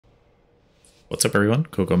What's up everyone,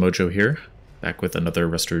 Coco Mojo here, back with another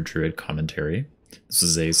Resto Druid commentary. This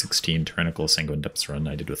is a 16 tyrannical Sanguine Depths run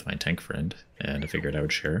I did with my tank friend, and I figured I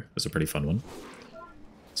would share. It was a pretty fun one.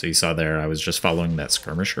 So you saw there, I was just following that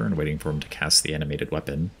skirmisher and waiting for him to cast the animated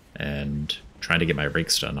weapon, and trying to get my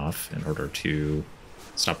rake stun off in order to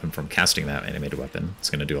stop him from casting that animated weapon. It's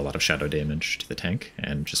going to do a lot of shadow damage to the tank,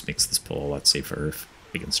 and just makes this pull a lot safer if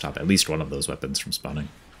we can stop at least one of those weapons from spawning.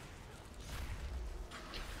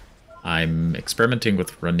 I'm experimenting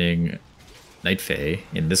with running Night Fae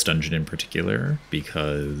in this dungeon in particular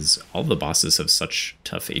because all the bosses have such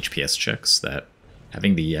tough HPS checks that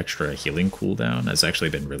having the extra healing cooldown has actually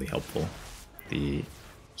been really helpful. The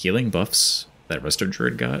healing buffs that Resto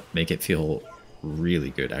Druid got make it feel really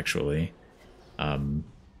good actually. And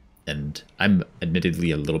I'm admittedly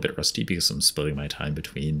a little bit rusty because I'm splitting my time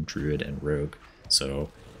between Druid and Rogue, so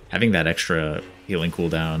having that extra healing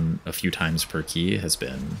cooldown a few times per key has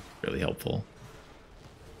been really helpful.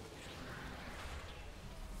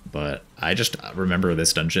 But I just remember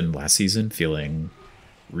this dungeon last season feeling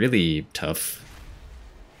really tough.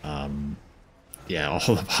 Yeah,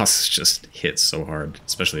 all the bosses just hit so hard,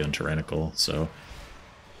 especially on tyrannical, so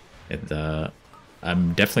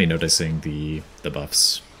I'm definitely noticing the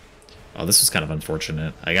buffs. Oh, this was kind of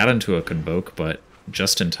unfortunate. I got into a convoke, but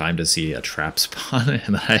just in time to see a trap spawn,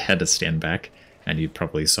 and I had to stand back, and you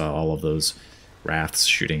probably saw all of those wraths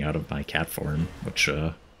shooting out of my cat form, which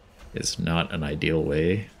is not an ideal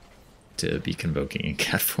way to be convoking in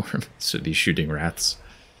cat form, to be shooting wraths.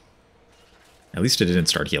 At least it didn't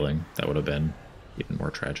start healing. That would have been even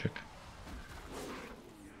more tragic.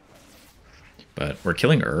 But we're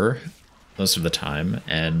killing most of the time,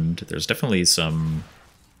 and there's definitely some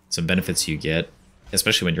benefits you get,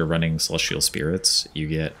 especially when you're running Celestial Spirits. You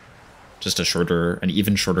get just an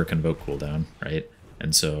even shorter convoke cooldown, right?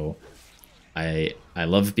 And so I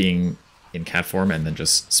love being in cat form and then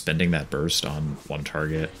just spending that burst on one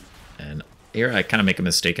target. And here I kind of make a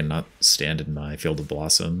mistake and not stand in my Field of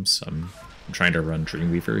Blossoms. I'm trying to run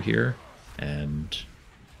Dreamweaver here, and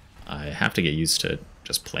I have to get used to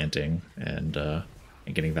just planting and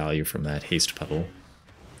getting value from that haste puddle.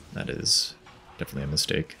 That is definitely a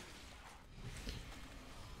mistake.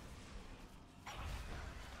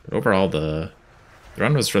 But overall, the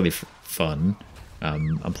run was really fun.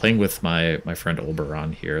 I'm playing with my friend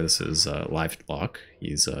Olberon here. This is Live Lock.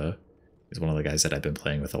 He's one of the guys that I've been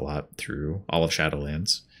playing with a lot through all of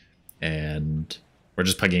Shadowlands, and we're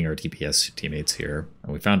just pugging our DPS teammates here.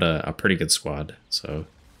 And we found a pretty good squad, so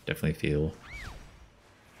definitely feel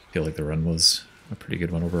like the run was a pretty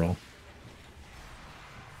good one overall.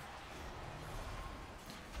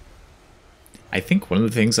 I think one of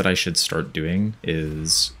the things that I should start doing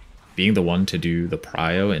is being the one to do the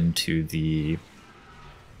prio into the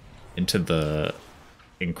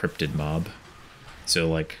encrypted mob. So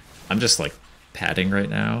like I'm just like padding right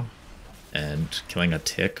now and killing a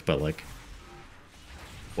tick, but like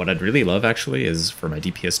what I'd really love actually is for my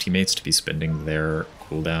DPS teammates to be spending their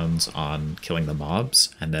cooldowns on killing the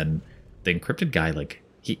mobs, and then the encrypted guy, like,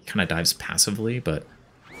 he kind of dives passively, but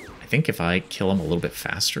I think if I kill him a little bit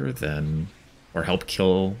faster then, or help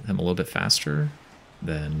kill him a little bit faster,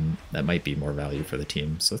 then that might be more value for the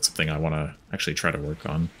team. So that's something I want to actually try to work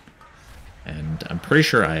on. And I'm pretty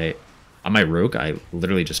sure on my rogue, I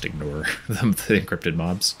literally just ignore the encrypted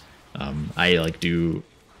mobs. I like do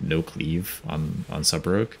no cleave on sub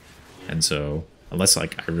rogue, and so unless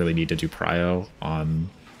like I really need to do prio on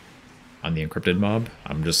the encrypted mob,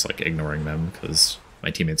 I'm just like ignoring them because my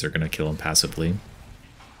teammates are gonna kill him passively.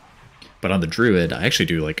 But on the druid, I actually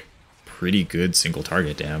do like pretty good single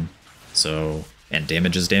target dam. So, and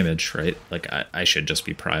damage is damage, right? Like I should just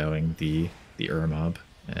be prioing the mob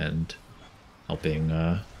and helping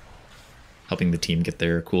the team get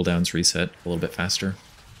their cooldowns reset a little bit faster.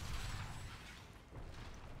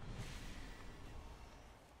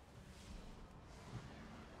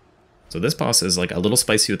 So this boss is like a little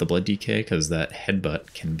spicy with the blood DK because that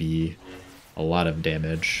headbutt can be a lot of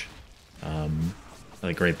damage.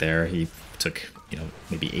 Like right there, he took, you know,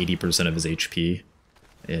 maybe 80% of his HP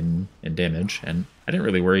in damage, and I didn't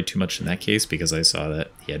really worry too much in that case because I saw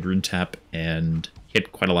that he had rune tap and he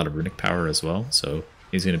had quite a lot of runic power as well, so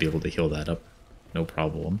he's going to be able to heal that up no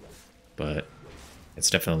problem. But it's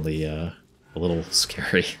definitely a little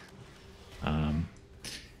scary.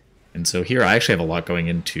 And so here I actually have a lot going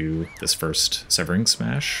into this first Severing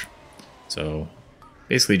Smash. So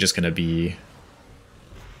basically just going to be,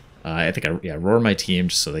 I think I roar my team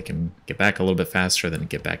just so they can get back a little bit faster, then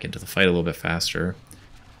get back into the fight a little bit faster.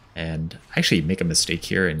 And I actually make a mistake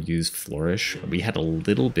here and use Flourish. We had a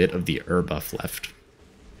little bit of the buff left.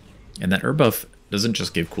 And that buff doesn't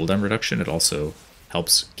just give cooldown reduction, it also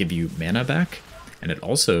helps give you mana back, and it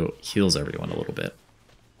also heals everyone a little bit.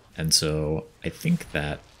 And so I think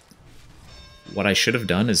that what I should have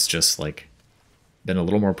done is just like been a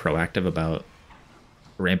little more proactive about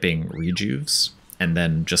ramping rejuves, and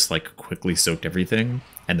then just like quickly soaked everything,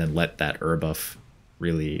 and then let that buff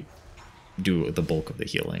really do the bulk of the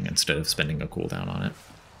healing instead of spending a cooldown on it.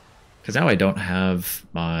 Because now I don't have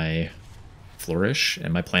my Flourish,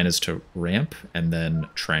 and my plan is to ramp and then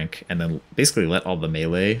trank, and then basically let all the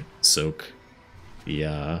melee soak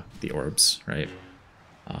the orbs, right?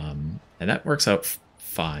 And that works out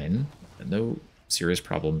fine. No serious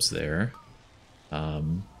problems there.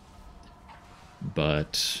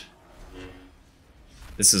 But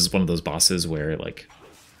this is one of those bosses where like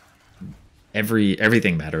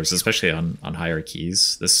everything matters, especially on higher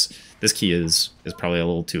keys. This key is probably a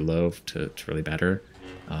little too low to really matter.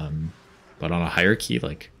 But on a higher key,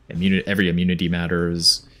 like every immunity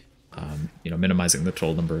matters. You know, minimizing the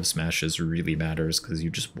total number of smashes really matters because you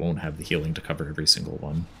just won't have the healing to cover every single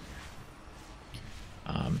one.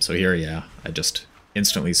 So here, yeah, I just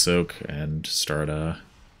instantly soak and start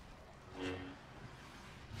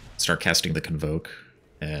casting the Convoke,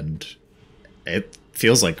 and it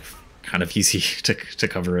feels like kind of easy to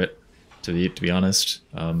cover it. To be honest,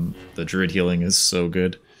 the Druid healing is so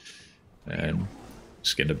good, and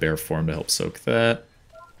just get into bear form to help soak that.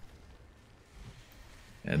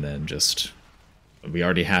 And then just, we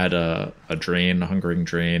already had a drain, a hungering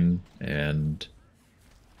drain, and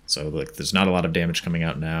so like there's not a lot of damage coming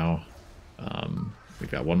out now. We've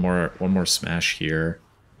got one more smash here,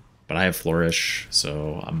 but I have Flourish,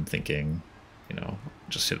 so I'm thinking, you know,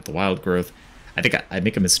 just hit the Wild Growth. I think I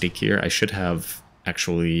make a mistake here. I should have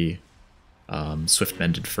actually Swift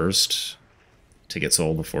Mended first to get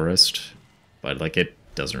Soul of the Forest, but like it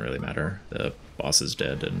doesn't really matter. The boss is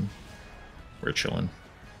dead and we're chilling.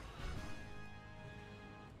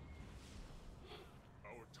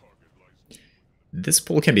 This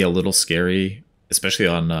pull can be a little scary, especially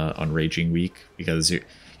on Raging Week, because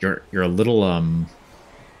you're a little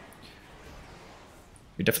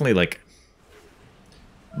you're definitely like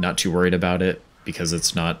not too worried about it because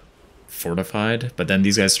it's not fortified, but then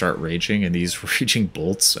these guys start raging, and these raging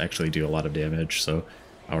bolts actually do a lot of damage. So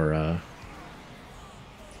our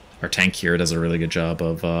tank here does a really good job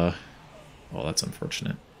of well, that's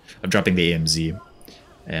unfortunate, of dropping the AMZ,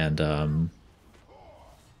 and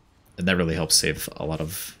that really helps save a lot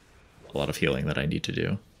of healing that I need to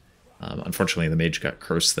do. Unfortunately, the mage got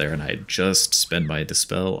cursed there, and I just spent my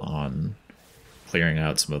dispel on clearing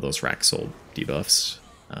out some of those rack soul debuffs.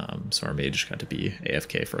 So our mage got to be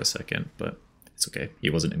AFK for a second, but it's okay. He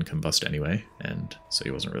wasn't in combust anyway, and so he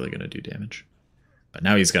wasn't really going to do damage. But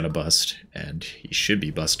now he's got a bust, and he should be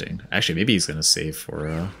busting. Actually, maybe he's going to save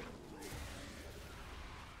for...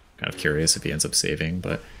 kind of curious if he ends up saving,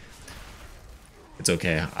 but it's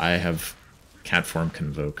okay. I have cat form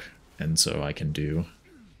Convoke, and so I can do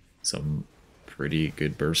some pretty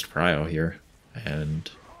good burst prio here,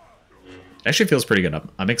 and it actually feels pretty good.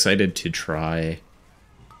 I'm excited to try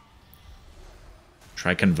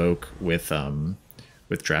Convoke with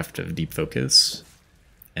Draft of Deep Focus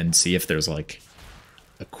and see if there's like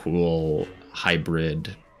a cool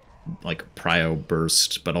hybrid like prio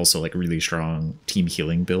burst, but also like really strong team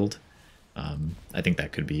healing build. I think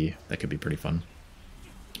that could be pretty fun.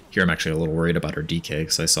 Here I'm actually a little worried about our DK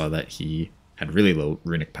because I saw that he had really low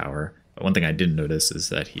runic power. But one thing I didn't notice is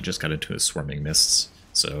that he just got into his Swarming Mists,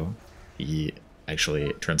 so he actually,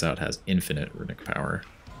 it turns out, has infinite runic power.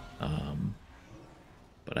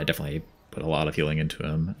 But I definitely put a lot of healing into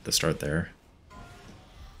him at the start there.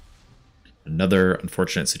 Another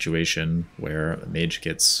unfortunate situation where a mage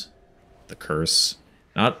gets the curse.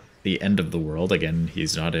 Not the end of the world. Again,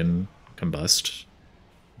 he's not in combust,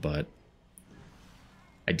 but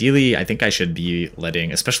ideally, I think I should be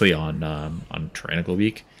letting, especially on Tyrannical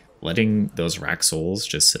Week, letting those rack souls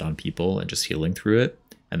just sit on people and just healing through it,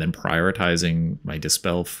 and then prioritizing my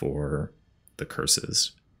dispel for the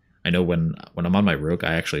curses. I know when I'm on my rogue,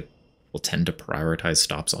 I actually will tend to prioritize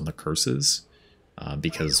stops on the curses,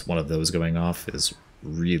 because one of those going off is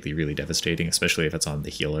really, really devastating, especially if it's on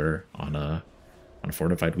the healer on a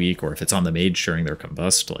fortified week, or if it's on the mage during their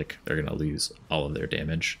combust, like they're gonna lose all of their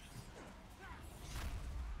damage.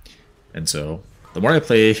 And so the more I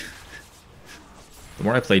play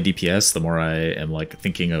DPS, the more I am like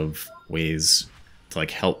thinking of ways to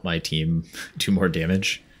like help my team do more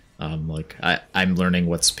damage. Like I'm learning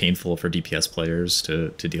what's painful for DPS players to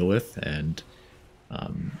deal with, and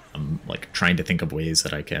I'm like trying to think of ways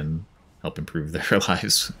that I can help improve their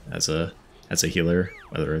lives as a healer,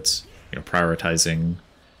 whether it's, you know, prioritizing,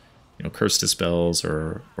 curse dispels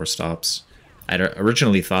or stops. I'd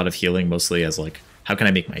originally thought of healing mostly as like, how can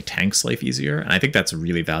I make my tank's life easier? And I think that's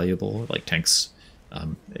really valuable. Like tanks, I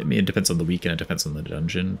mean, it depends on the week and it depends on the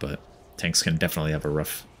dungeon, but tanks can definitely have a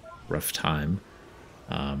rough time.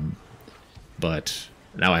 But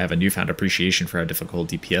now I have a newfound appreciation for how difficult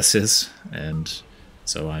DPS is, and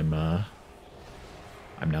so I'm now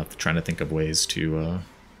trying to think of ways to.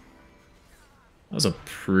 That was a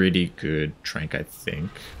pretty good trank, I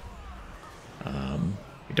think.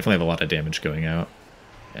 We definitely have a lot of damage going out,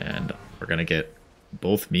 and we're gonna get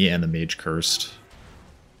both me and the mage cursed.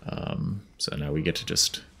 So now we get to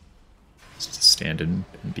just stand and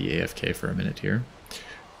be AFK for a minute here.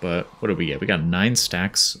 But what do we get? We got 9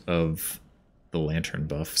 stacks of the lantern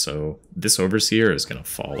buff, so this overseer is gonna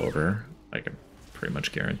fall over. I can pretty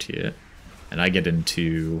much guarantee it. And I get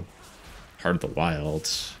into Heart of the Wild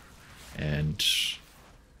and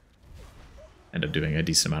end up doing a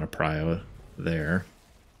decent amount of prio there.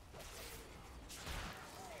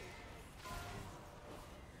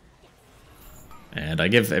 And I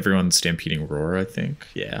give everyone Stampeding Roar, I think.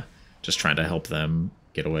 Yeah, just trying to help them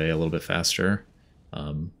get away a little bit faster.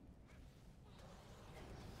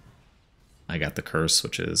 I got the curse,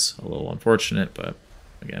 which is a little unfortunate, but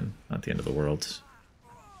again, not the end of the world.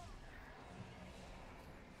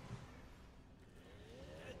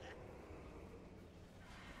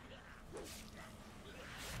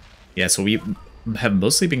 Yeah, so we have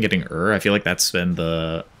mostly been getting I feel like that's been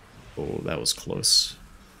the... Oh, that was close.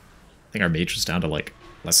 I think our mage was down to like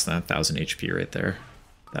less than 1,000 HP right there.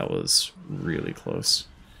 That was really close.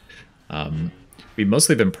 We've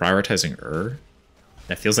mostly been prioritizing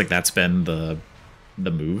It feels like that's been the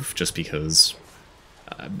move, just because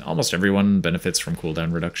almost everyone benefits from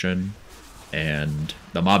cooldown reduction, and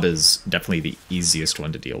the mob is definitely the easiest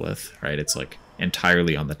one to deal with, right? It's like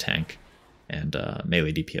entirely on the tank, and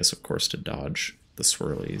melee DPS, of course, to dodge the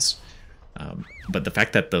swirlies. But the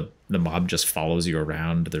fact that the mob just follows you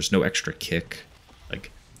around, there's no extra kick.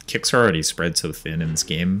 Like, kicks are already spread so thin in this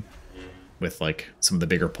game, with like some of the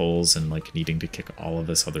bigger pulls and like needing to kick all of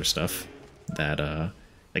this other stuff, that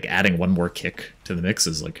like adding one more kick to the mix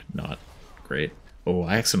is like not great. Oh,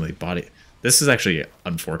 I accidentally body... This is actually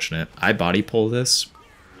unfortunate. I body pull this,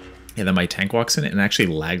 and then my tank walks in and actually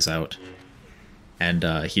lags out, and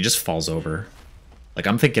he just falls over. Like,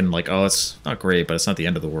 I'm thinking like, oh, it's not great, but it's not the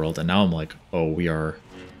end of the world. And now I'm like, oh, we are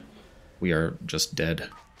just dead.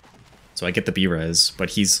 So I get the B-res,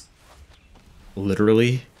 but he's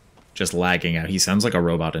literally just lagging out. He sounds like a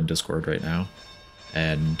robot in Discord right now,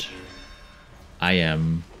 and I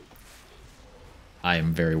am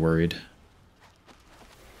very worried.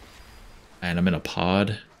 And I'm in a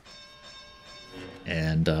pod,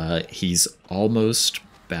 and he's almost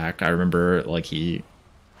back. I remember like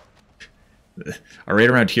right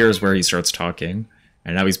around here is where he starts talking,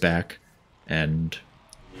 and now he's back, and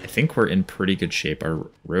I think we're in pretty good shape. Our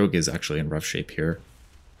rogue is actually in rough shape here,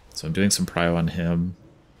 so I'm doing some prio on him.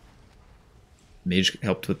 Mage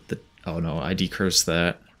helped with the... Oh no, I decurse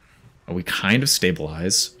that. Oh, we kind of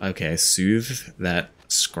stabilize. Okay, I soothe that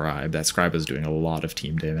scribe. That scribe is doing a lot of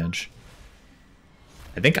team damage.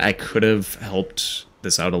 I think I could have helped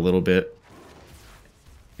this out a little bit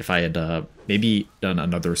if I had maybe done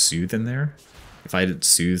another soothe in there. If I had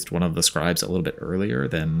soothed one of the scribes a little bit earlier,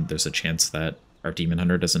 then there's a chance that our demon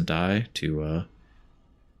hunter doesn't die to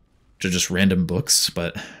just random books.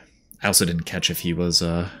 But I also didn't catch if he was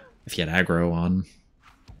if he had aggro on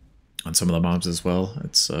some of the mobs as well.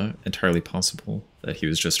 It's entirely possible that he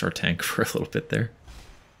was just our tank for a little bit there.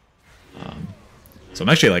 So I'm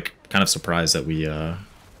actually like kind of surprised that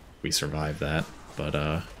we survived that,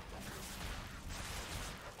 but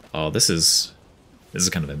oh, this is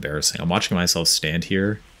kind of embarrassing. I'm watching myself stand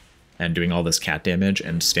here and doing all this cat damage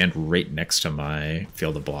and stand right next to my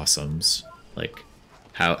Field of Blossoms. Like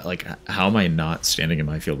how am I not standing in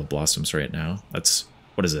my Field of Blossoms right now? That's,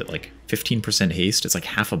 what is it, like 15% haste? It's like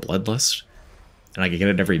half a bloodlust, and I can get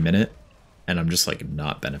it every minute, and I'm just like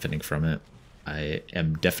not benefiting from it. I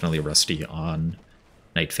am definitely rusty on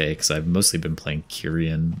Night Fae, because I've mostly been playing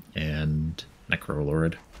Kyrian and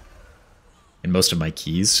Necrolord in most of my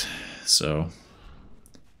keys, so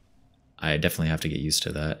I definitely have to get used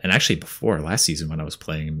to that. And actually before, last season when I was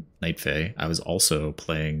playing Night Fae, I was also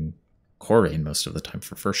playing Korain most of the time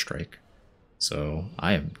for First Strike. So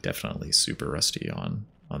I am definitely super rusty on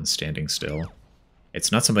standing still.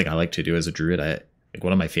 It's not something I like to do as a druid. Like,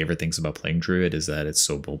 one of my favorite things about playing druid is that it's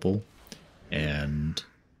so mobile, and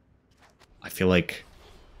I feel like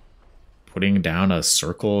putting down a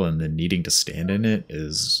circle and then needing to stand in it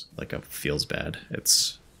is like feels bad. It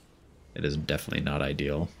is definitely not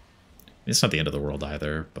ideal. It's not the end of the world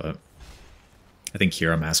either, but I think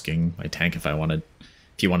here I'm asking my tank if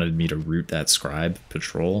he wanted me to root that scribe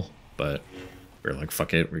patrol, but we're like,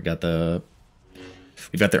 fuck it, we've got the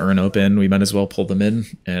urn open, we might as well pull them in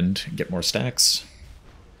and get more stacks.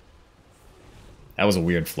 That was a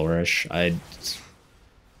weird flourish. I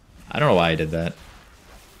don't know why I did that.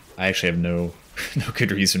 I actually have no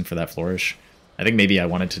good reason for that flourish. I think maybe I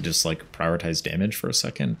wanted to just like prioritize damage for a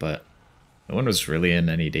second, but no one was really in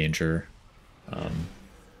any danger. I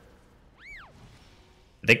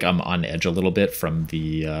think I'm on edge a little bit from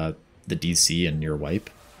the DC and near wipe,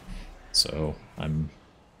 so I'm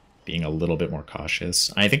being a little bit more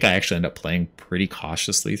cautious. I think I actually end up playing pretty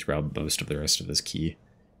cautiously throughout most of the rest of this key.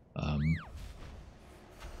 And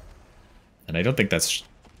I don't think that's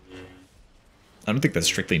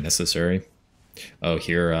strictly necessary. Oh,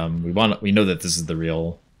 here we know that this is the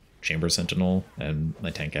real Chamber Sentinel, and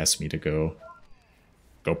my tank asked me to go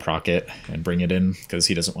proc it and bring it in because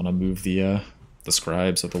he doesn't want to move the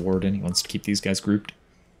scribes of the warden. He wants to keep these guys grouped.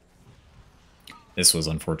 This was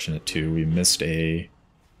unfortunate too. We missed a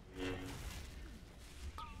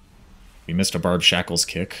Barbed Shackles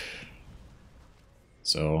kick,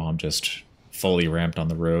 so I'm just fully ramped on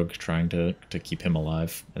the rogue, trying to keep him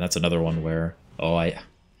alive. And that's another one where, oh, I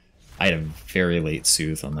had a very late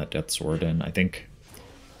soothe on that Depths Warden. I think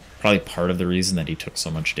probably part of the reason that he took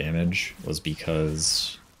so much damage was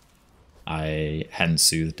because I hadn't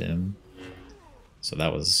soothed him. So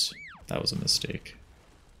that was a mistake.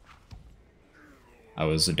 I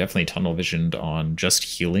was definitely tunnel visioned on just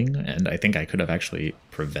healing, and I think I could have actually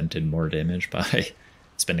prevented more damage by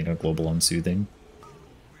spending a global on soothing.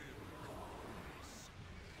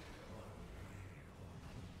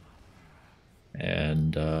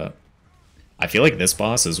 And I feel like this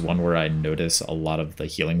boss is one where I notice a lot of the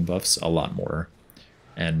healing buffs a lot more.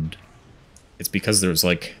 And it's because there's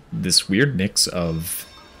like this weird mix of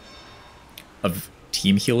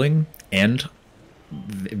team healing and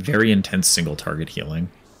very intense single target healing.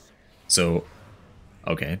 So,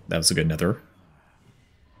 okay, that was a good nether.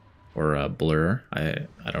 Or blur. I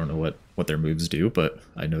don't know what their moves do, but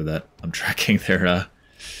I know that I'm tracking their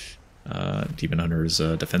Demon Hunter's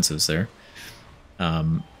defensives there.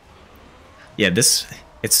 Yeah,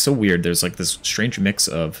 it's so weird. There's like this strange mix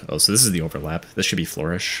of, oh, so this is the overlap. This should be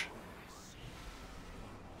flourish.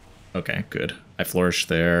 Okay, good. I flourish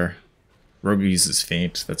there. Rogue uses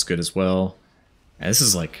feint. That's good as well. And this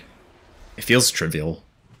is like, it feels trivial.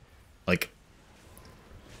 Like,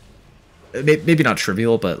 maybe not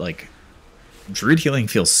trivial, but like, Druid healing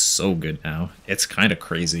feels so good now. It's kind of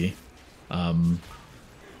crazy. And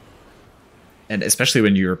especially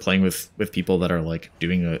when you're playing with people that are like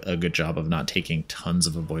doing a good job of not taking tons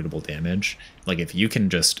of avoidable damage. Like if you can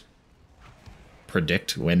just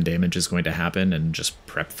predict when damage is going to happen and just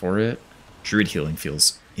prep for it, Druid healing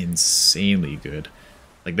feels insanely good.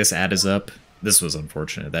 Like this ad is up. This was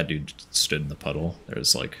unfortunate. That dude stood in the puddle.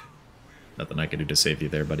 There's like nothing I could do to save you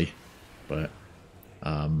there, buddy. But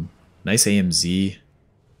nice AMZ.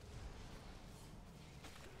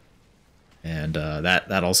 And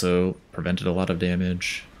that also prevented a lot of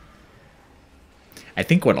damage. I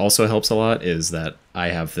think what also helps a lot is that I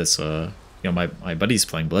have this, my buddy's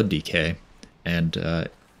playing Blood DK, and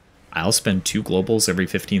I'll spend 2 globals every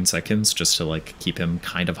 15 seconds just to like keep him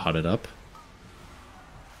kind of hotted up.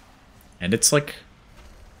 And it's like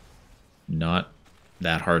not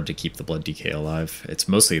that hard to keep the Blood DK alive. It's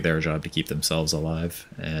mostly their job to keep themselves alive,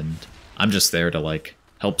 and I'm just there to like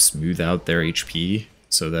help smooth out their HP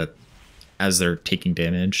so that as they're taking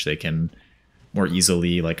damage, they can more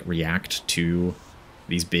easily like react to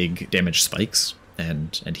these big damage spikes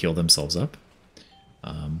and heal themselves up.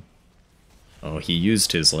 Oh, he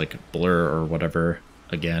used his like blur or whatever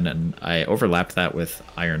again, and I overlapped that with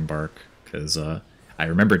Iron Bark because I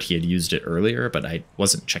remembered he had used it earlier, but I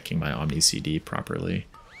wasn't checking my Omni CD properly,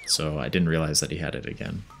 so I didn't realize that he had it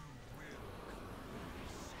again.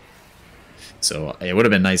 So it would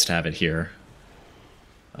have been nice to have it here.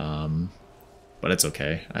 But it's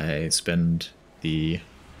okay. I spend the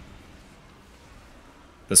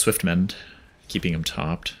Swift Mend, keeping him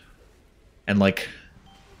topped. And like,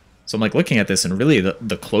 so I'm like looking at this, and really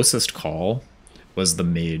the closest call was the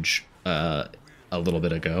mage a little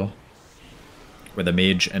bit ago, where the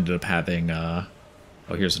mage ended up having, oh,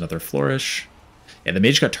 here's another flourish. Yeah, the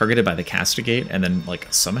mage got targeted by the Castigate and then like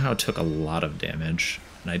somehow took a lot of damage,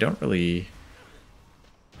 and I don't really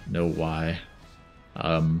know why.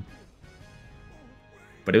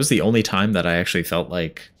 But it was the only time that I actually felt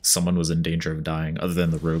like someone was in danger of dying, other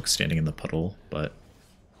than the rogue standing in the puddle. But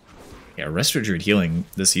yeah, Resto Druid healing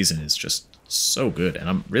this season is just so good, and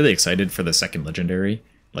I'm really excited for the second legendary.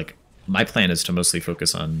 Like, my plan is to mostly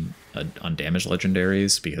focus on damage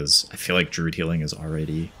legendaries, because I feel like Druid healing is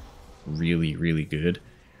already really, really good.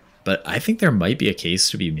 But I think there might be a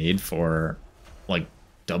case to be made for like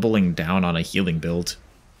doubling down on a healing build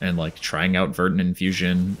and like trying out Verdant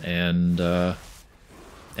Infusion and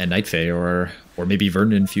Night Fae, or maybe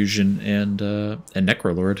Verdant Infusion and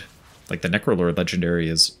Necrolord. Like the Necrolord legendary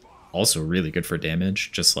is also really good for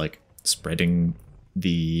damage, just like spreading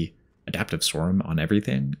the Adaptive Swarm on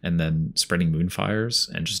everything and then spreading Moonfires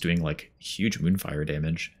and just doing like huge Moonfire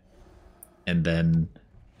damage. And then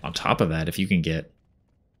on top of that, if you can get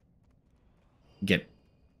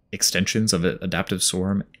extensions of Adaptive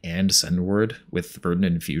Swarm and Sendward with Verdant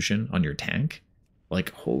Infusion on your tank,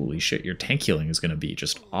 like holy shit, your tank healing is going to be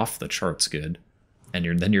just off the charts good.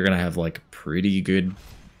 And then you're going to have like pretty good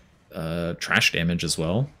trash damage as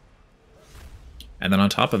well. And then on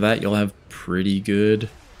top of that, you'll have pretty good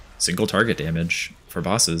single target damage for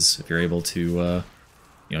bosses if you're able to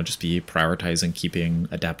just be prioritizing keeping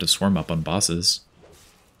Adaptive Swarm up on bosses.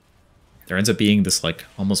 There ends up being this like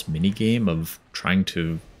almost mini game of trying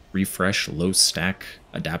to refresh low stack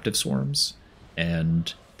Adaptive Swarms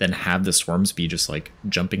and then have the swarms be just like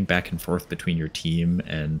jumping back and forth between your team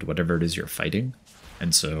and whatever it is you're fighting.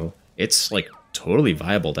 And so it's like totally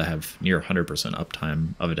viable to have near 100%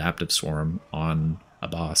 uptime of Adaptive Swarm on a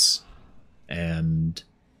boss. And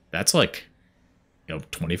that's like,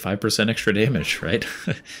 25% extra damage, right?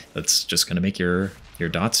 That's just going to make your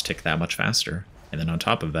dots tick that much faster. And then on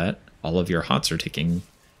top of that, all of your hots are ticking,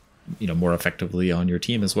 more effectively on your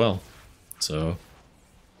team as well. So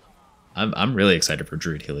I'm really excited for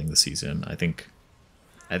Druid healing this season. I think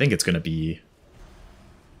it's going to be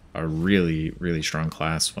a really, really strong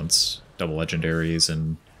class once double legendaries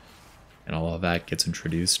and all of that gets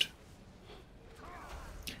introduced.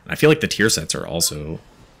 And I feel like the tier set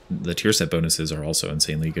bonuses are also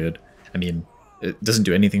insanely good. I mean, it doesn't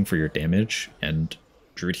do anything for your damage, and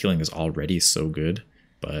Druid healing is already so good,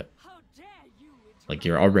 but like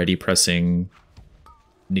you're already pressing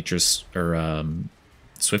Nature's or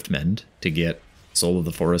Swift Mend to get Soul of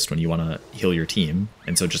the Forest when you want to heal your team,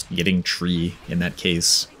 and so just getting Tree in that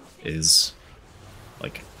case is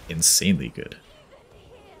like insanely good.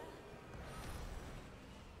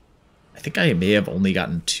 I think I may have only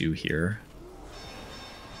gotten 2 here.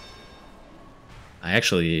 I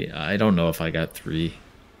don't know if I got 3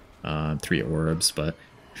 orbs, but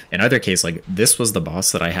in either case, like this was the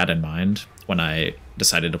boss that I had in mind when I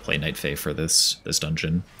decided to play Night Fae for this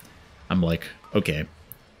dungeon. I'm like, okay,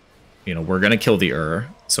 we're gonna kill the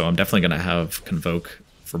so I'm definitely gonna have Convoke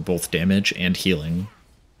for both damage and healing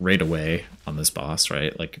right away on this boss,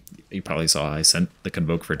 right? Like you probably saw I sent the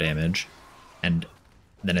Convoke for damage, and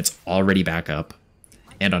then it's already back up.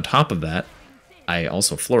 And on top of that, I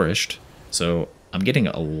also flourished, so I'm getting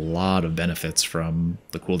a lot of benefits from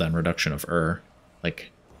the cooldown reduction of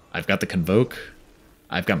Like, I've got the Convoke,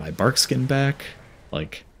 I've got my Bark Skin back,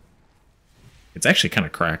 like, it's actually kind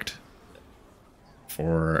of cracked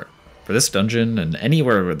for this dungeon and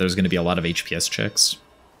anywhere where there's going to be a lot of HPS checks.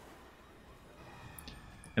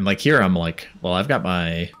 And like here, I'm like, well, I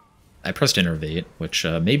pressed Innervate, which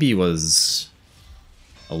maybe was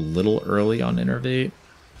a little early on Innervate.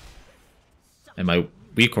 And my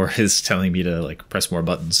weak core is telling me to like press more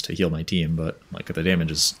buttons to heal my team, but like the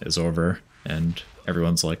damage is over and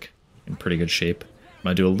everyone's like in pretty good shape. I'm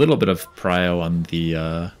gonna do a little bit of prio on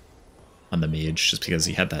the mage just because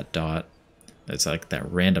he had that dot. It's like that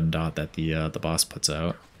random dot that the boss puts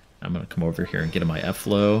out. I'm gonna come over here and get in my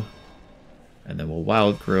F-Flow, and then we'll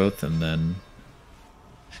Wild Growth, and then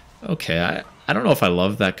okay, I don't know if I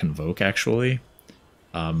love that Convoke actually.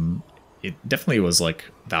 It definitely was like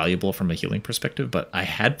valuable from a healing perspective, but I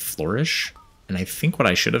had Flourish, and I think what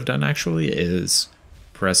I should have done actually is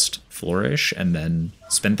pressed Flourish and then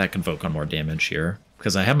spent that Convoke on more damage here,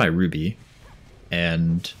 because I have my Ruby,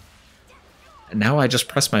 and now I just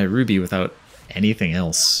press my Ruby without anything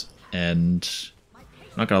else, and I'm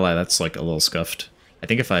not gonna lie, that's like a little scuffed. I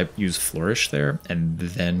think if I use Flourish there and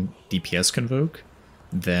then DPS Convoke,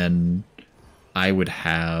 then I would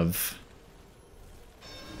have...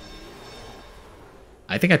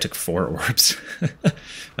 I think I took 4 orbs.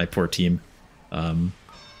 My poor team. I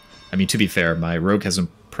mean, to be fair, my rogue hasn't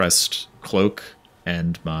pressed Cloak,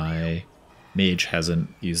 and my mage hasn't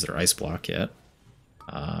used their Ice Block yet.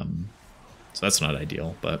 So that's not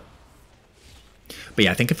ideal, but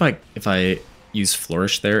yeah, I think if I use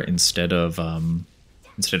Flourish there instead of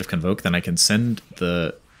Convoke, then I can send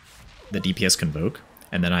the DPS Convoke,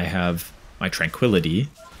 and then I have my Tranquility.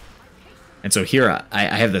 And so here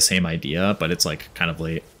I have the same idea, but it's like kind of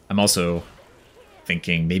late. I'm also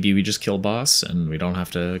thinking maybe we just kill boss and we don't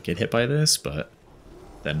have to get hit by this, but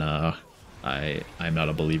then I'm not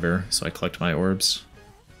a believer, so I collect my orbs.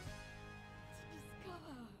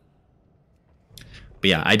 But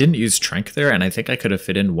yeah, I didn't use Trank there, and I think I could have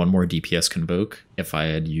fit in one more DPS Convoke if I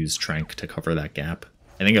had used Trank to cover that gap.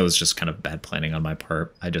 I think it was just kind of bad planning on my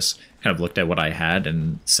part. I just kind of looked at what I had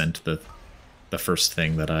and sent the first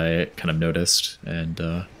thing that I kind of noticed,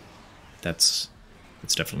 and that's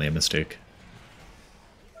definitely a mistake.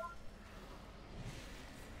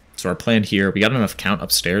 So our plan here, we got enough count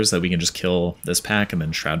upstairs that we can just kill this pack and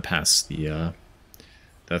then Shroud past the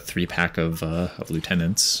 3-pack of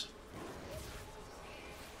lieutenants.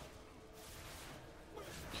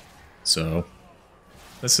 So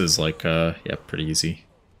this is like, yeah, pretty easy.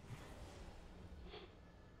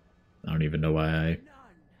 I don't even know why I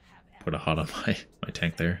put a hot on my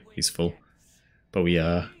tank there. He's full. But we,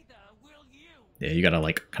 yeah, you gotta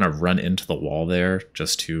like kind of run into the wall there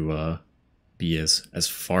just to be as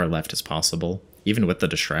far left as possible. Even with the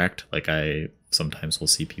distract, like I sometimes will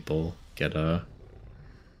see people get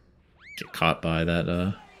caught by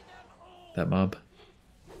that mob.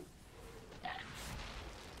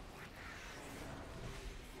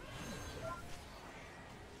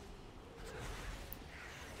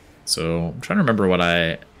 So I'm trying to remember what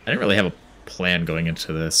I didn't really have a plan going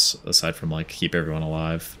into this aside from like keep everyone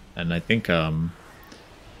alive. And I think at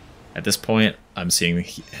this point I'm seeing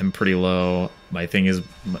him pretty low. My thing is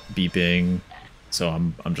beeping, so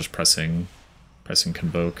I'm just pressing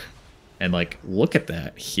Convoke. And like look at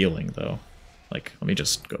that healing though. Like let me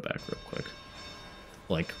just go back real quick.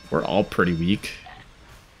 Like we're all pretty weak.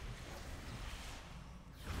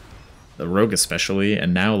 The rogue especially,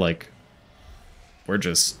 and now like we're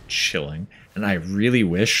just chilling. And I really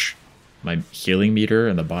wish my healing meter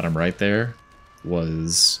in the bottom right there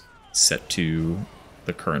was set to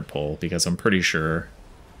the current pull, because I'm pretty sure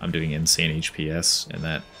I'm doing insane HPS in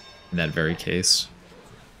that very case.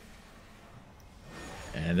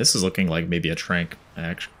 And this is looking like maybe a trank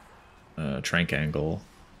angle.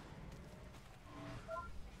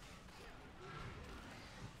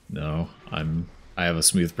 No, I have a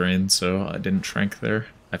smooth brain, so I didn't trank there.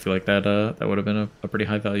 I feel like that that would have been a pretty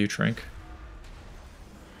high value trank.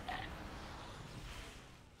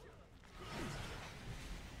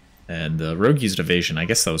 And the rogue used evasion. I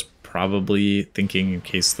guess that was probably thinking in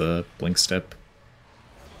case the blink step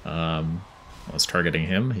was targeting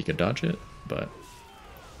him, he could dodge it, but...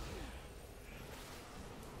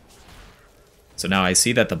 So now I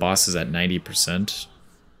see that the boss is at 90%,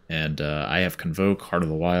 and I have Convoke, Heart of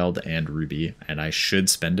the Wild, and Ruby, and I should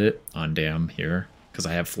spend it on Dam here, because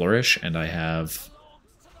I have Flourish and I have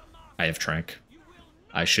Trank.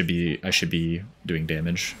 I should be doing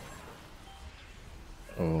damage.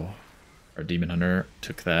 Oh, our Demon Hunter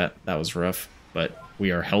took that. That was rough, but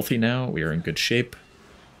we are healthy now. We are in good shape.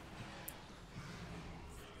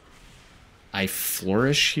 I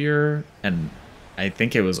Flourish here, and I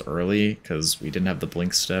think it was early because we didn't have the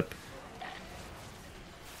blink step.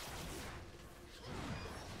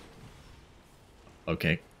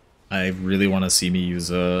 Okay, I really want to see me use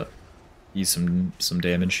some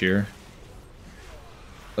damage here.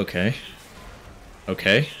 Okay,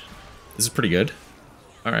 okay, this is pretty good.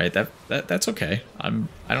 All right, that's okay. I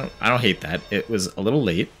don't hate that. It was a little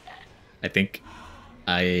late. I think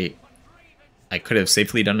I could have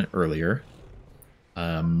safely done it earlier.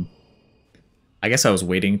 I guess I was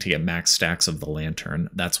waiting to get max stacks of the lantern.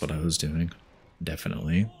 That's what I was doing.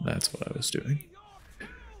 Definitely, that's what I was doing.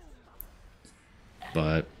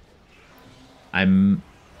 But I'm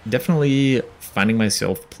definitely finding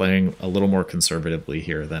myself playing a little more conservatively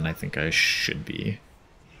here than I think I should be.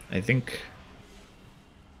 I think...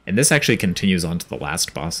 And this actually continues on to the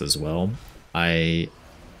last boss as well. I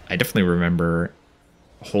definitely remember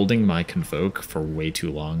holding my Convoke for way too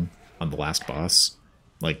long on the last boss.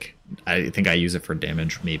 Like, I think I use it for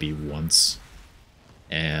damage maybe once.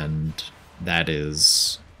 And that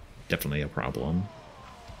is definitely a problem.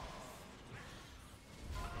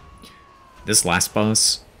 This last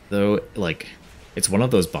boss, though, like, it's one of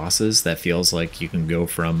those bosses that feels like you can go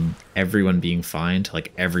from everyone being fine to,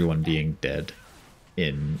 like, everyone being dead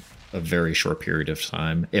in a very short period of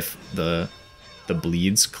time. If the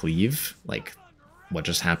bleeds cleave, like what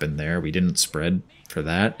just happened there, we didn't spread for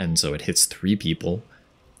that, and so it hits 3 people,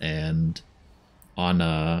 and on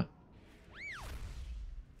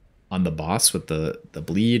the boss with the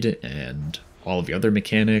bleed and all of the other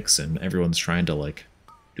mechanics, and everyone's trying to like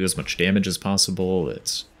do as much damage as possible,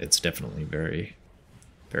 it's definitely very,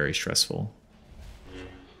 very stressful.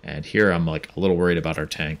 And here I'm like a little worried about our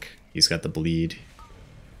tank. He's got the bleed.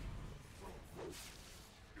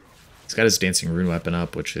 He's got his dancing rune weapon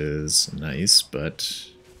up, which is nice, but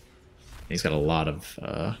he's got a lot of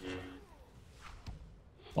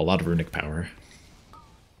runic power.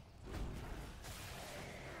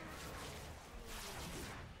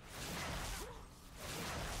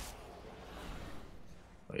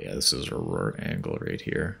 Oh yeah, this is a roar angle right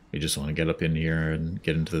here. We just want to get up in here and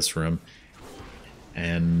get into this room.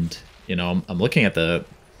 And, you know, I'm looking at the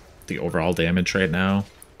overall damage right now,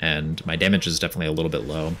 and my damage is definitely a little bit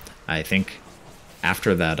low. I think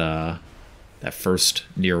after that that first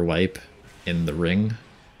near wipe in the ring,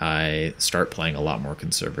 I start playing a lot more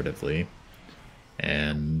conservatively.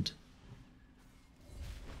 And,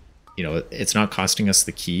 you know, it's not costing us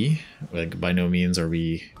the key. Like, by no means are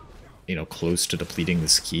we, you know, close to depleting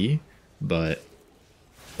this key, but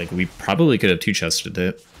like we probably could have two-chested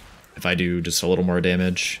it if I do just a little more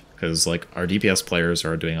damage, because like our DPS players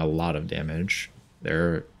are doing a lot of damage.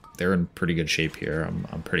 They're in pretty good shape here.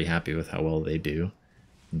 I'm pretty happy with how well they do.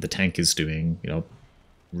 The tank is doing, you know,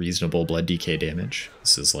 reasonable blood DK damage.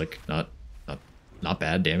 This is like not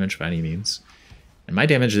bad damage by any means. And my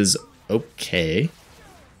damage is okay,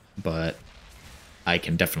 but I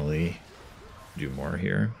can definitely do more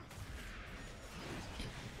here.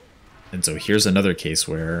 And so here's another case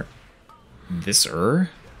where this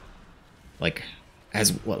like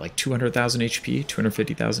has what, like 200,000 HP,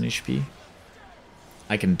 250,000 HP.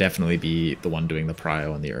 I can definitely be the one doing the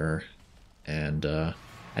prio on the and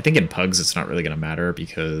I think in pugs it's not really gonna matter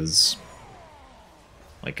because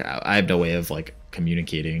like I have no way of like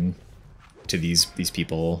communicating to these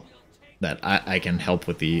people that I can help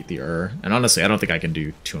with the and honestly I don't think I can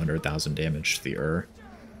do 200,000 damage to the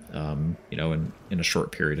you know, in a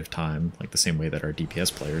short period of time, like the same way that our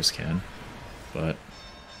DPS players can. But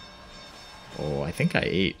oh, I think I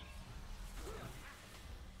ate.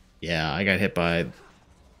 Yeah, I got hit by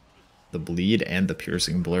the bleed and the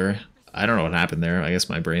piercing blur. I don't know what happened there. I guess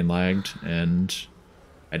my brain lagged and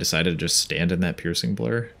I decided to just stand in that piercing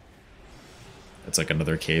blur. That's like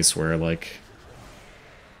another case where like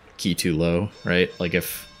key too low, right? Like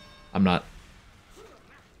if I'm not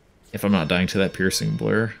dying to that piercing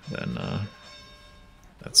blur, then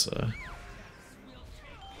that's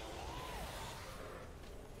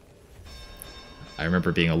I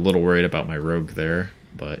remember being a little worried about my rogue there,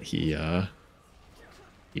 but he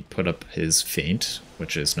put up his feint,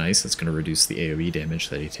 which is nice. It's going to reduce the AoE damage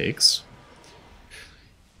that he takes.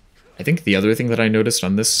 I think the other thing that I noticed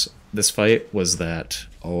on this fight was that,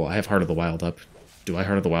 oh, I have Heart of the Wild up. Do I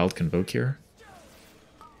Heart of the Wild Convoke here?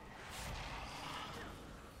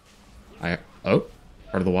 Oh,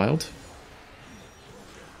 Heart of the Wild.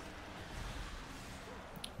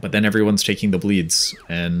 But then everyone's taking the bleeds,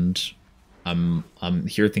 and I'm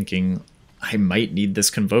here thinking I might need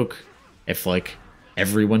this Convoke. If like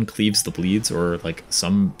everyone cleaves the bleeds or like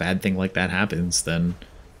some bad thing like that happens, then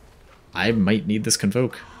I might need this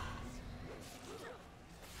Convoke.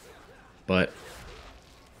 But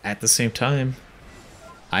at the same time,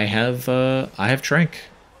 I have Trank,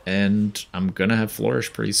 and I'm gonna have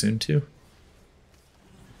Flourish pretty soon too.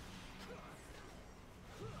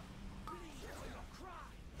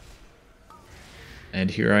 And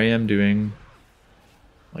here I am doing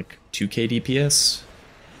like 2k DPS.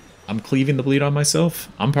 I'm cleaving the bleed on myself.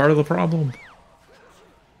 I'm part of the problem.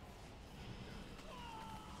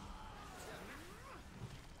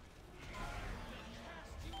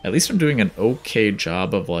 At least I'm doing an okay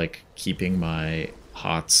job of like keeping my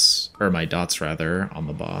my dots rather on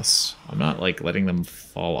the boss. I'm not like letting them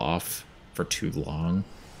fall off for too long.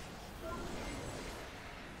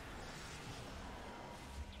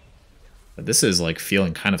 But this is like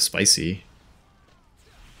feeling kind of spicy.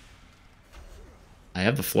 I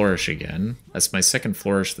have the Flourish again. That's my second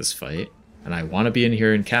Flourish this fight. And I want to be in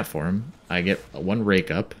here in cat form. I get one Rake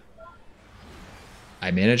up. I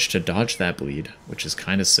managed to dodge that bleed, which is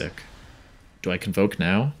kind of sick. Do I Convoke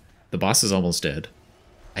now? The boss is almost dead.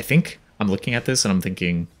 I think I'm looking at this and I'm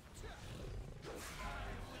thinking,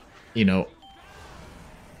 you know,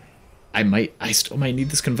 I still might need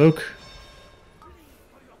this Convoke.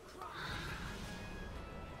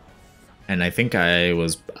 And I think I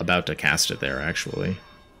was about to cast it there, actually.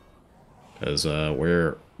 Because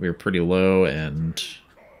we're pretty low, and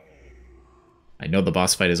I know the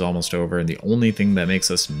boss fight is almost over, and the only thing that makes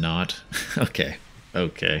us not... okay.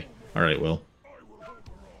 Alright, Will.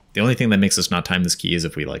 The only thing that makes us not time this key is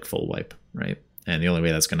if we, like, full wipe, right? And the only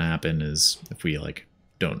way that's going to happen is if we, like,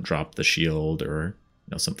 don't drop the shield or,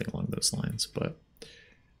 you know, something along those lines. But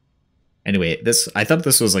anyway, I thought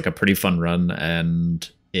this was, like, a pretty fun run, and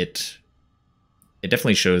it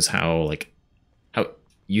definitely shows how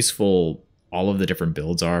useful all of the different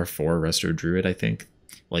builds are for Resto Druid, I think.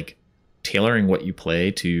 Like, tailoring what you play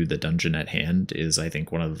to the dungeon at hand is, I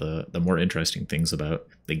think, one of the more interesting things about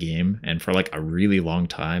the game. And for like a really long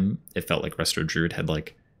time, it felt like Resto Druid had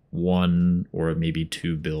like one or maybe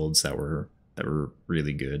two builds that were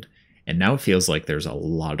really good. And now it feels like there's a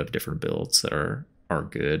lot of different builds that are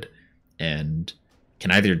good and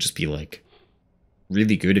can either just be like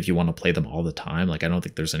really good if you want to play them all the time. Like, I don't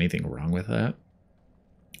think there's anything wrong with that.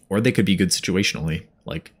 Or they could be good situationally.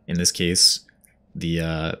 Like in this case, the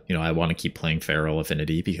I want to keep playing Feral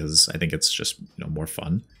Affinity because I think it's just more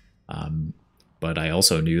fun. But I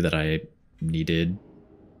also knew that I needed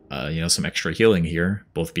some extra healing here,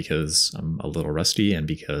 both because I'm a little rusty and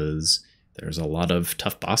because there's a lot of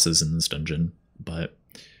tough bosses in this dungeon. But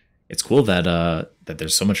it's cool that that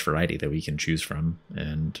there's so much variety that we can choose from,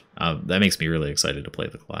 and that makes me really excited to play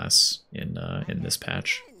the class in this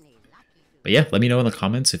patch. But yeah, let me know in the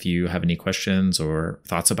comments if you have any questions or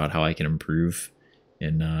thoughts about how I can improve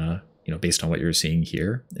in based on what you're seeing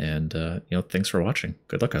here. And thanks for watching.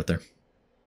 Good luck out there.